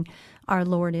important thing. Our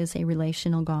Lord is a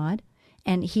relational God,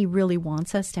 and He really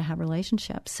wants us to have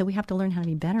relationships. So we have to learn how to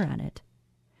be better at it.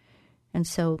 And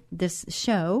so this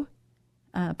show,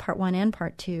 part 1 and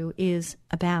part 2, is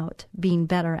about being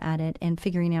better at it and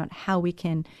figuring out how we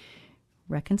can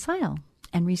reconcile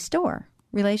and restore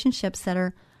relationships that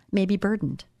are maybe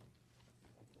burdened.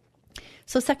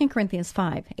 So 2 Corinthians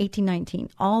 5, 18-19,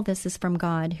 all this is from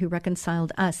God who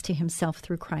reconciled us to Himself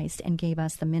through Christ and gave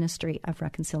us the ministry of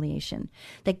reconciliation.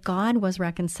 That God was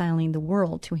reconciling the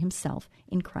world to Himself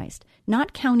in Christ,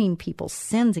 not counting people's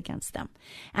sins against them.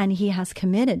 And He has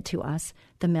committed to us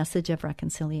the message of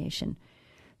reconciliation.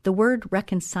 The word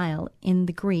reconcile in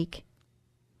the Greek,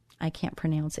 I can't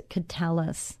pronounce it,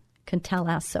 Katalasso,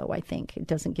 I think. It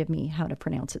doesn't give me how to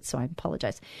pronounce it, so I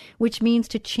apologize. Which means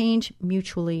to change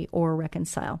mutually or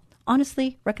reconcile.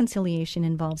 Honestly, reconciliation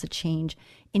involves a change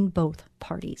in both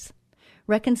parties.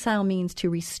 Reconcile means to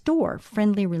restore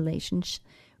friendly relations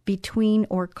between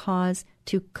or cause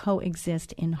to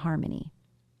coexist in harmony.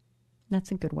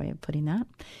 That's a good way of putting that.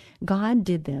 God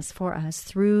did this for us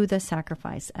through the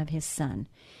sacrifice of His Son.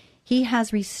 He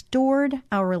has restored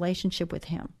our relationship with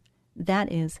Him.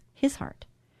 That is His heart.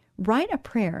 Write a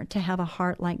prayer to have a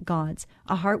heart like God's,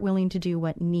 a heart willing to do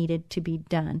what needed to be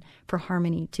done for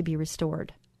harmony to be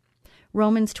restored.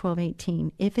 Romans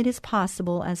 12:18, if it is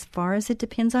possible, as far as it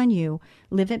depends on you,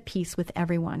 live at peace with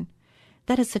everyone.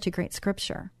 That is such a great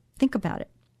scripture. Think about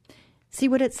it. See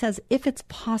what it says, if it's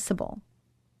possible.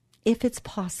 If it's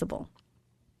possible.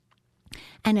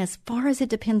 And as far as it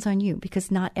depends on you,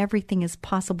 because not everything is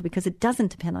possible because it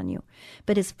doesn't depend on you,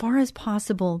 but as far as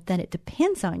possible that it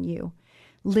depends on you,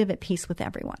 live at peace with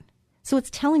everyone. So it's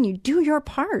telling you, do your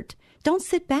part. Don't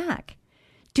sit back.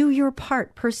 Do your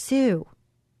part. Pursue.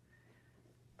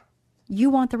 You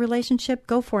want the relationship?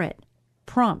 Go for it.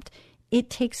 Prompt. It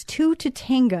takes 2 to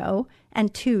tango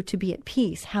and 2 to be at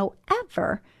peace.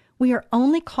 However, we are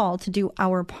only called to do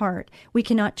our part. We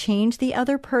cannot change the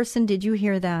other person. Did you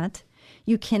hear that?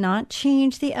 You cannot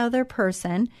change the other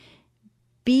person.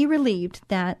 Be relieved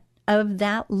of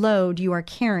that load you are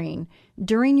carrying.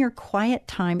 During your quiet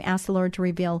time, ask the Lord to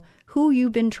reveal who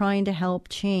you've been trying to help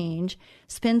change.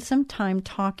 Spend some time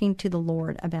talking to the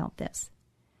Lord about this.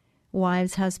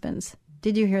 Wives, husbands,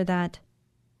 did you hear that?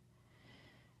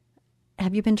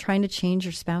 Have you been trying to change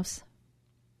your spouse?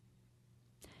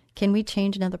 Can we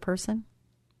change another person?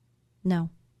 No.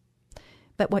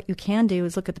 But what you can do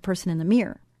is look at the person in the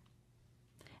mirror.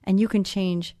 And you can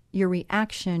change your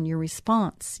reaction, your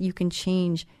response. You can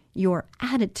change your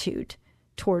attitude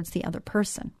towards the other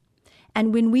person.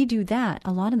 And when we do that,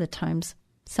 a lot of the times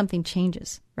something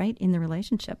changes, right, in the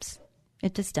relationships.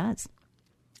 It just does.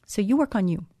 So you work on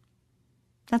you.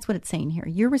 That's what it's saying here.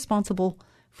 You're responsible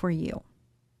for you.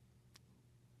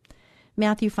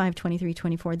 Matthew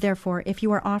 5:23-24. Therefore, if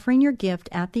you are offering your gift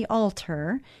at the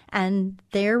altar and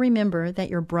there remember that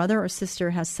your brother or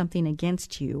sister has something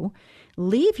against you,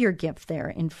 leave your gift there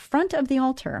in front of the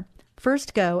altar.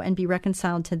 First go and be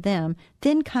reconciled to them,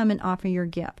 then come and offer your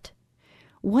gift.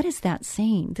 What is that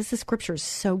saying? This scripture is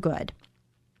so good.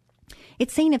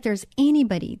 It's saying if there's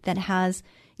anybody that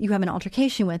you have an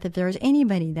altercation with, if there's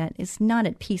anybody that is not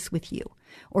at peace with you,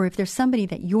 or if there's somebody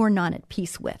that you're not at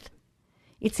peace with,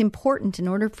 It's important in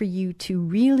order for you to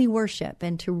really worship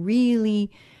and to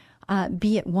really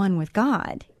be at one with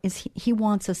God, is he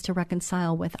wants us to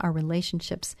reconcile with our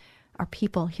relationships, our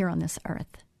people here on this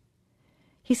earth.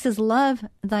 He says, love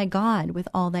thy God with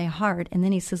all thy heart. And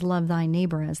then he says, love thy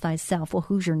neighbor as thyself. Well,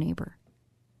 who's your neighbor?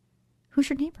 Who's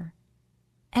your neighbor?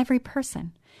 Every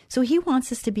person. So he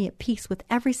wants us to be at peace with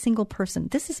every single person.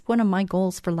 This is one of my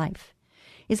goals for life,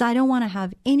 is I don't want to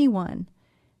have anyone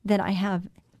that I have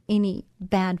any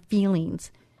bad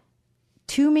feelings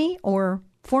to me or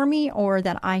for me or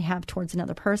that I have towards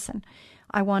another person.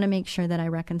 I want to make sure that I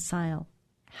reconcile.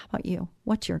 How about you?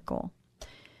 What's your goal?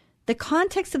 The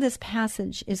context of this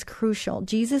passage is crucial.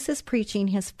 Jesus is preaching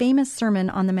his famous Sermon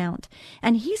on the Mount,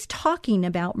 and he's talking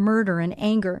about murder and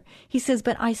anger. He says,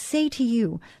 but I say to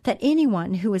you that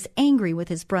anyone who is angry with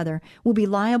his brother will be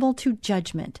liable to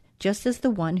judgment, just as the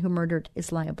one who murdered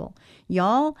is liable.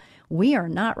 Y'all, we are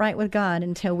not right with God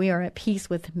until we are at peace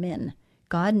with men.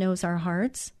 God knows our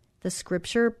hearts. The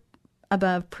scripture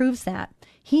above proves that.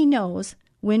 He knows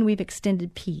when we've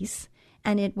extended peace,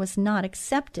 and it was not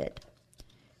accepted.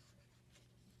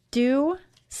 Do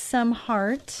some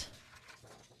heart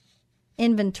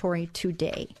inventory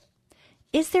today.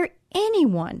 Is there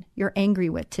anyone you're angry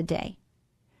with today?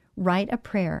 Write a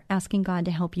prayer asking God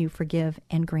to help you forgive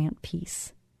and grant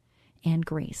peace and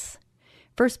grace.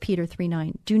 1 Peter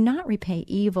 3:9, do not repay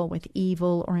evil with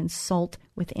evil or insult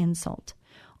with insult.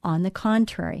 On the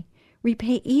contrary,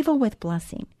 repay evil with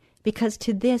blessing, because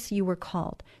to this you were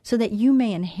called, so that you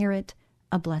may inherit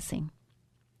a blessing.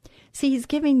 See, he's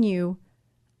giving you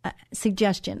a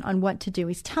suggestion on what to do.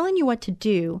 He's telling you what to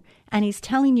do, and he's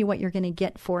telling you what you're going to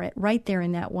get for it right there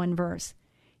in that one verse.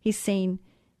 He's saying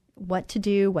what to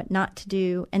do, what not to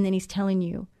do, and then he's telling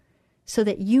you so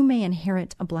that you may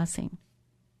inherit a blessing.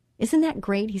 Isn't that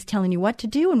great? He's telling you what to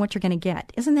do and what you're going to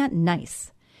get. Isn't that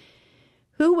nice?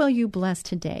 Who will you bless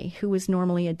today? Who is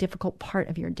normally a difficult part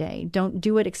of your day? Don't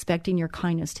do it expecting your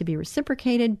kindness to be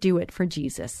reciprocated. Do it for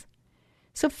Jesus.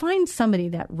 So find somebody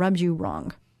that rubs you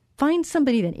wrong. Find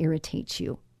somebody that irritates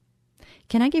you.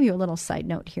 Can I give you a little side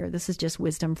note here? This is just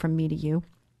wisdom from me to you.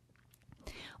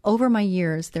 Over my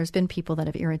years, there's been people that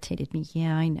have irritated me.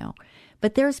 Yeah, I know.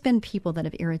 But there's been people that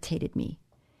have irritated me.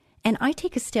 And I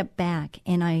take a step back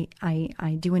and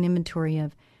I do an inventory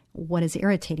of what is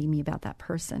irritating me about that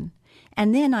person.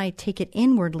 And then I take it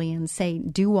inwardly and say,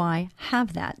 do I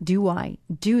have that? Do I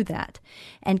do that?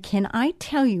 And can I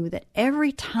tell you that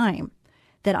every time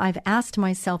that I've asked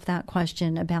myself that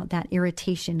question about that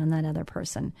irritation in that other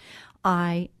person,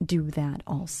 I do that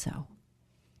also.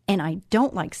 And I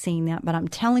don't like saying that, but I'm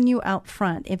telling you out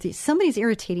front, if somebody's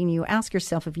irritating you, ask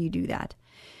yourself if you do that.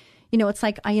 You know, it's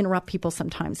like I interrupt people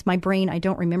sometimes. My brain, I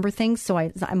don't remember things, so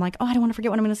I'm like, oh, I don't want to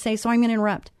forget what I'm going to say, so I'm going to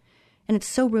interrupt. And it's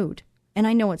so rude. And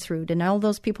I know it's rude. And all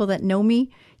those people that know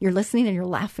me, you're listening and you're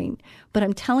laughing. But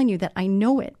I'm telling you that I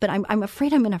know it. But I'm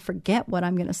afraid I'm going to forget what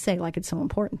I'm going to say, like it's so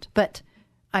important. But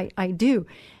I do.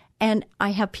 And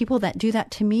I have people that do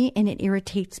that to me, and it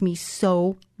irritates me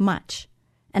so much.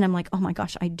 And I'm like, oh my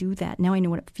gosh, I do that. Now I know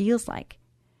what it feels like.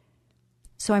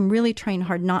 So I'm really trying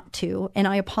hard not to. And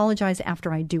I apologize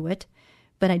after I do it.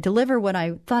 But I deliver what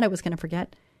I thought I was going to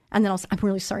forget. And then I'm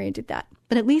really sorry I did that.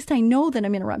 But at least I know that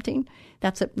I'm interrupting.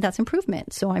 That's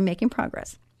improvement. So I'm making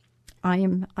progress.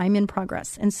 I'm in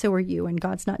progress. And so are you. And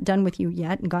God's not done with you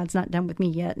yet. And God's not done with me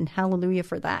yet. And hallelujah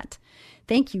for that.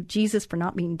 Thank you, Jesus, for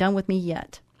not being done with me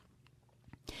yet.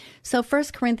 So 1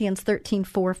 Corinthians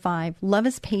 13:4-5, love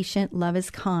is patient, love is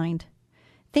kind.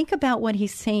 Think about what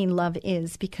he's saying love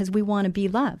is, because we want to be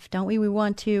loved, don't we? We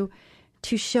want to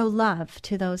show love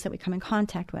to those that we come in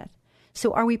contact with.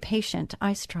 So are we patient?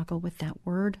 I struggle with that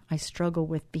word. I struggle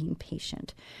with being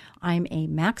patient. I'm a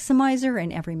maximizer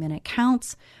and every minute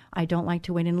counts. I don't like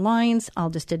to wait in lines. I'll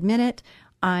just admit it.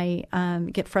 I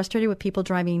get frustrated with people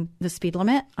driving the speed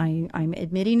limit. I'm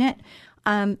admitting it.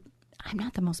 I'm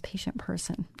not the most patient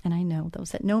person. And I know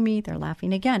those that know me, they're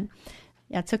laughing again.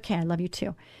 That's okay. I love you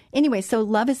too. Anyway, so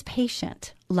love is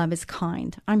patient. Love is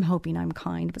kind. I'm hoping I'm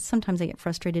kind, but sometimes I get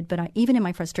frustrated. But even in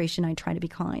my frustration, I try to be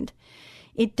kind.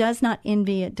 It does not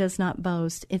envy. It does not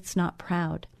boast. It's not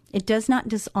proud. It does not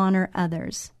dishonor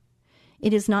others.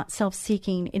 It is not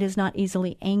self-seeking. It is not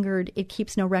easily angered. It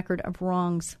keeps no record of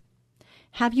wrongs.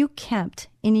 Have you kept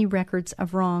any records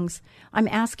of wrongs? I'm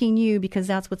asking you because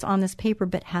that's what's on this paper,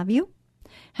 but have you?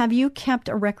 Have you kept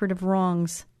a record of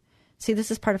wrongs? See,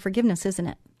 this is part of forgiveness, isn't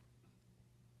it?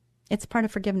 It's part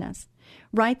of forgiveness.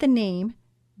 Write the name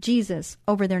Jesus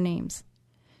over their names.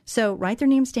 So write their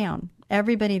names down.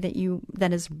 Everybody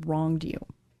that has wronged you.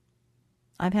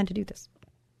 I've had to do this.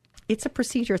 It's a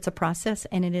procedure, it's a process,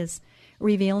 and it is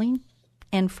revealing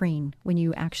and freeing when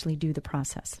you actually do the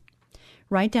process.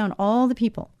 Write down all the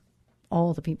people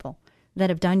that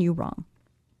have done you wrong.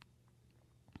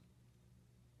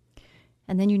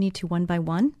 And then you need to, one by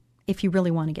one, if you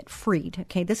really want to get freed.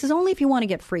 Okay, this is only if you want to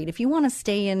get freed. If you want to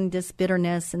stay in this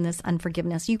bitterness and this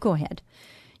unforgiveness, you go ahead.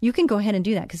 You can go ahead and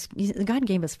do that because God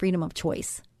gave us freedom of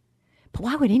choice. But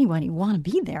why would anybody want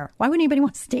to be there? Why would anybody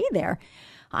want to stay there?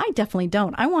 I definitely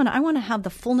don't. I want to have the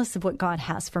fullness of what God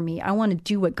has for me. I want to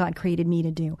do what God created me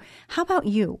to do. How about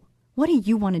you? What do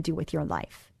you want to do with your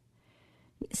life?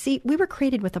 See, we were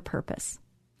created with a purpose.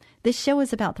 This show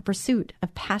is about the pursuit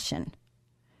of passion,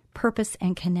 purpose,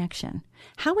 and connection.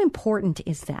 How important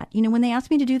is that? You know, when they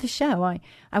asked me to do the show,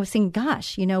 I was thinking,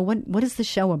 gosh, you know, what is the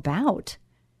show about?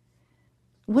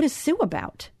 What is Sue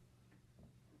about?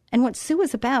 And what Sue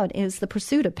is about is the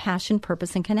pursuit of passion,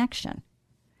 purpose, and connection.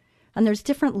 And there's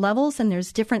different levels and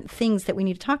there's different things that we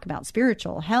need to talk about: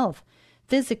 spiritual, health,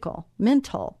 physical,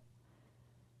 mental.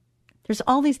 There's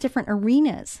all these different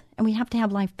arenas, and we have to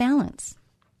have life balance.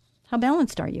 How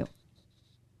balanced are you?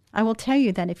 I will tell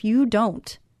you that if you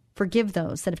don't forgive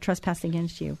those that have trespassed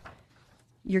against you,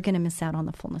 you're going to miss out on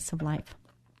the fullness of life.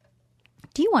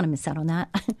 Do you want to miss out on that?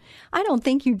 I don't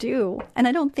think you do. And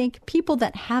I don't think people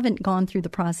that haven't gone through the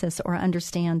process or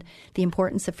understand the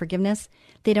importance of forgiveness,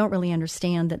 they don't really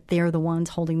understand that they're the ones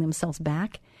holding themselves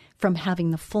back from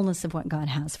having the fullness of what God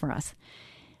has for us.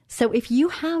 So if you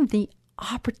have the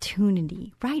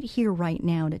opportunity right here, right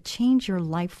now, to change your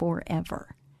life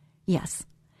forever, yes,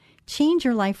 change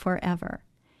your life forever,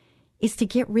 is to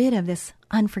get rid of this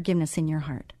unforgiveness in your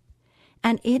heart.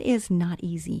 And it is not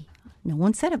easy. No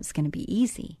one said it was going to be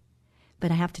easy.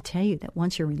 But I have to tell you that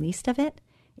once you're released of it,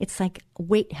 it's like a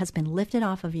weight has been lifted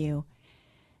off of you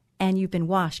and you've been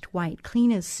washed white,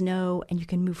 clean as snow, and you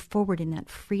can move forward in that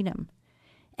freedom.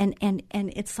 And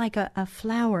it's like a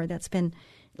flower that's been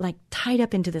like tied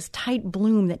up into this tight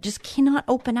bloom that just cannot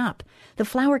open up. The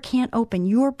flower can't open.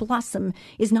 Your blossom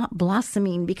is not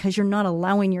blossoming because you're not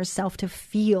allowing yourself to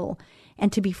feel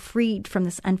and to be freed from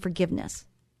this unforgiveness.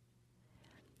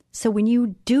 So when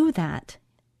you do that,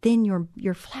 then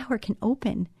your flower can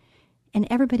open and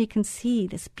everybody can see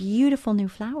this beautiful new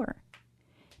flower.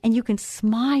 And you can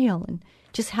smile and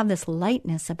just have this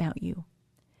lightness about you.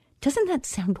 Doesn't that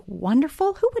sound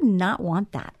wonderful? Who would not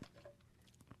want that?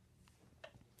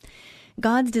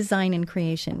 God's design in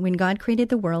creation. When God created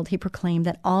the world, he proclaimed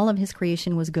that all of his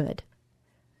creation was good.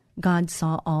 God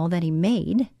saw all that he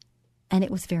made, and it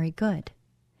was very good.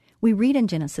 We read in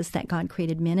Genesis that God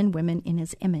created men and women in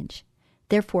his image.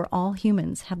 Therefore, all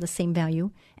humans have the same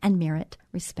value and merit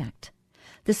respect.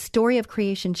 The story of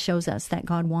creation shows us that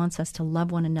God wants us to love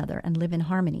one another and live in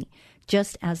harmony,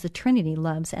 just as the Trinity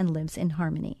loves and lives in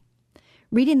harmony.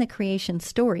 Reading the creation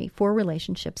story, 4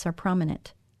 relationships are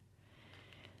prominent.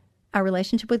 Our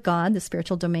relationship with God, the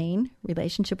spiritual domain,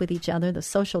 relationship with each other, the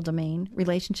social domain,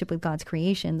 relationship with God's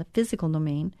creation, the physical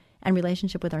domain, and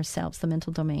relationship with ourselves, the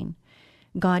mental domain.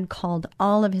 God called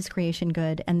all of his creation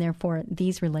good, and therefore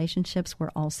these relationships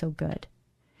were also good.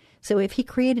 So if he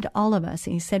created all of us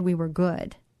and he said we were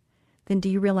good, then do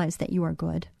you realize that you are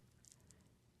good?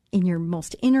 In your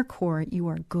most inner core, you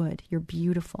are good. You're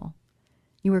beautiful.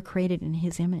 You were created in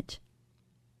his image.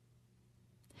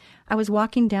 I was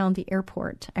walking down the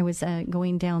airport. I was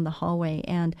going down the hallway,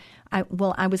 and I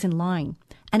was in line.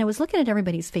 And I was looking at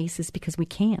everybody's faces because we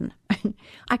can.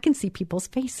 I can see people's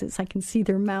faces. I can see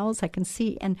their mouths. I can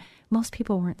see. And most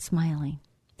people weren't smiling.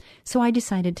 So I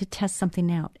decided to test something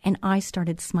out. And I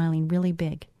started smiling really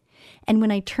big. And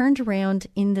when I turned around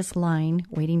in this line,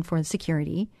 waiting for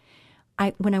security,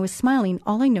 when I was smiling,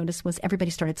 all I noticed was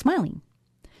everybody started smiling.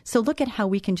 So look at how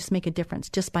we can just make a difference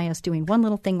just by us doing one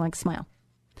little thing like smile.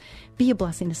 Be a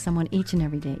blessing to someone each and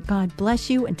every day. God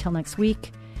bless you. Until next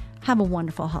week, have a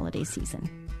wonderful holiday season.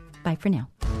 Bye for now.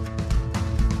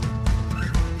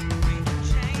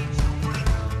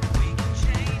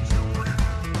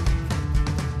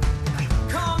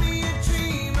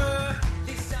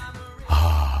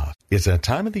 It's that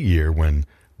time of the year when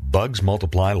bugs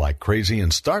multiply like crazy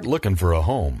and start looking for a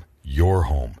home. Your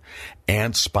home.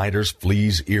 Ants, spiders,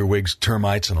 fleas, earwigs,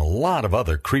 termites, and a lot of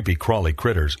other creepy crawly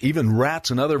critters, even rats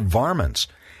and other varmints.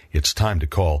 It's time to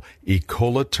call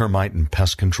Ecola Termite and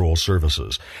Pest Control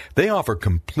Services. They offer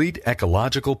complete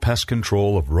ecological pest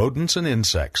control of rodents and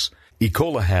insects.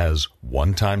 Ecola has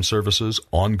one-time services,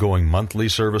 ongoing monthly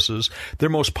services, their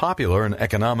most popular and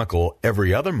economical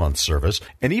every other month service,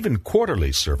 and even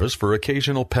quarterly service for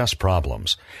occasional pest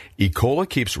problems. Ecola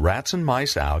keeps rats and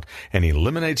mice out and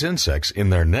eliminates insects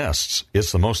in their nests.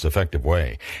 It's the most effective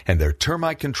way, and their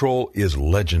termite control is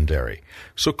legendary.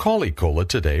 So call Ecola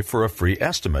today for a free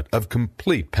estimate of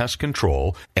complete pest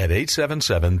control at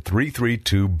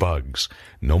 877-332-BUGS.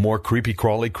 No more creepy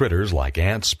crawly critters like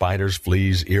ants, spiders,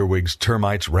 fleas, earwigs,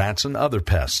 termites, rats, and other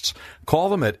pests. Call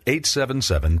them at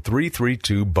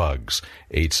 877-332-BUGS.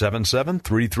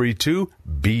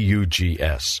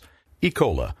 877-332-BUGS.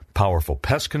 Ecola, powerful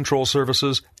pest control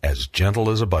services as gentle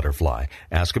as a butterfly.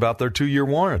 Ask about their 2-year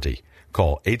warranty.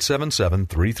 Call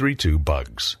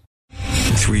 877-332-BUGS.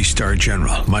 3-star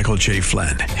General Michael J.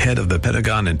 Flynn, head of the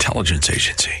Pentagon Intelligence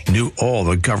Agency, knew all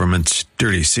the government's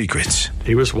dirty secrets.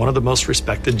 He was one of the most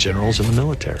respected generals in the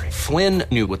military. Flynn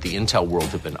knew what the intel world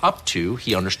had been up to.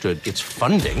 He understood its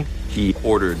funding. He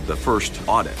ordered the first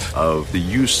audit of the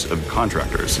use of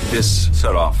contractors. This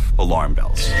set off alarm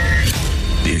bells.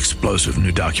 The explosive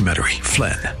new documentary,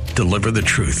 Flynn, Deliver the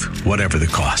Truth, Whatever the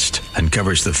Cost,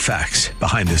 uncovers the facts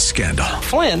behind this scandal.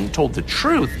 Flynn told the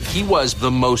truth. He was the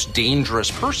most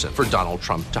dangerous person for Donald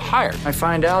Trump to hire. I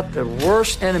find out the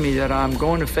worst enemy that I'm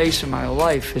going to face in my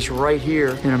life is right here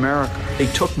in America. They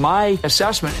took my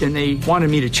assessment and they wanted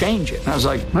me to change it. And I was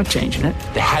like, I'm not changing it.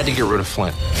 They had to get rid of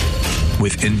Flynn.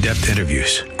 With in-depth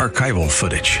interviews, archival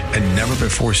footage, and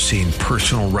never-before-seen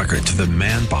personal records of the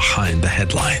man behind the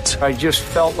headlines. I just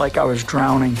felt like I was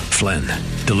drowning. Flynn,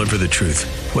 Deliver the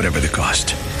Truth, Whatever the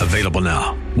Cost. Available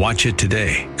now. Watch it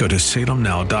today. Go to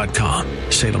salemnow.com.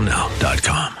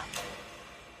 salemnow.com.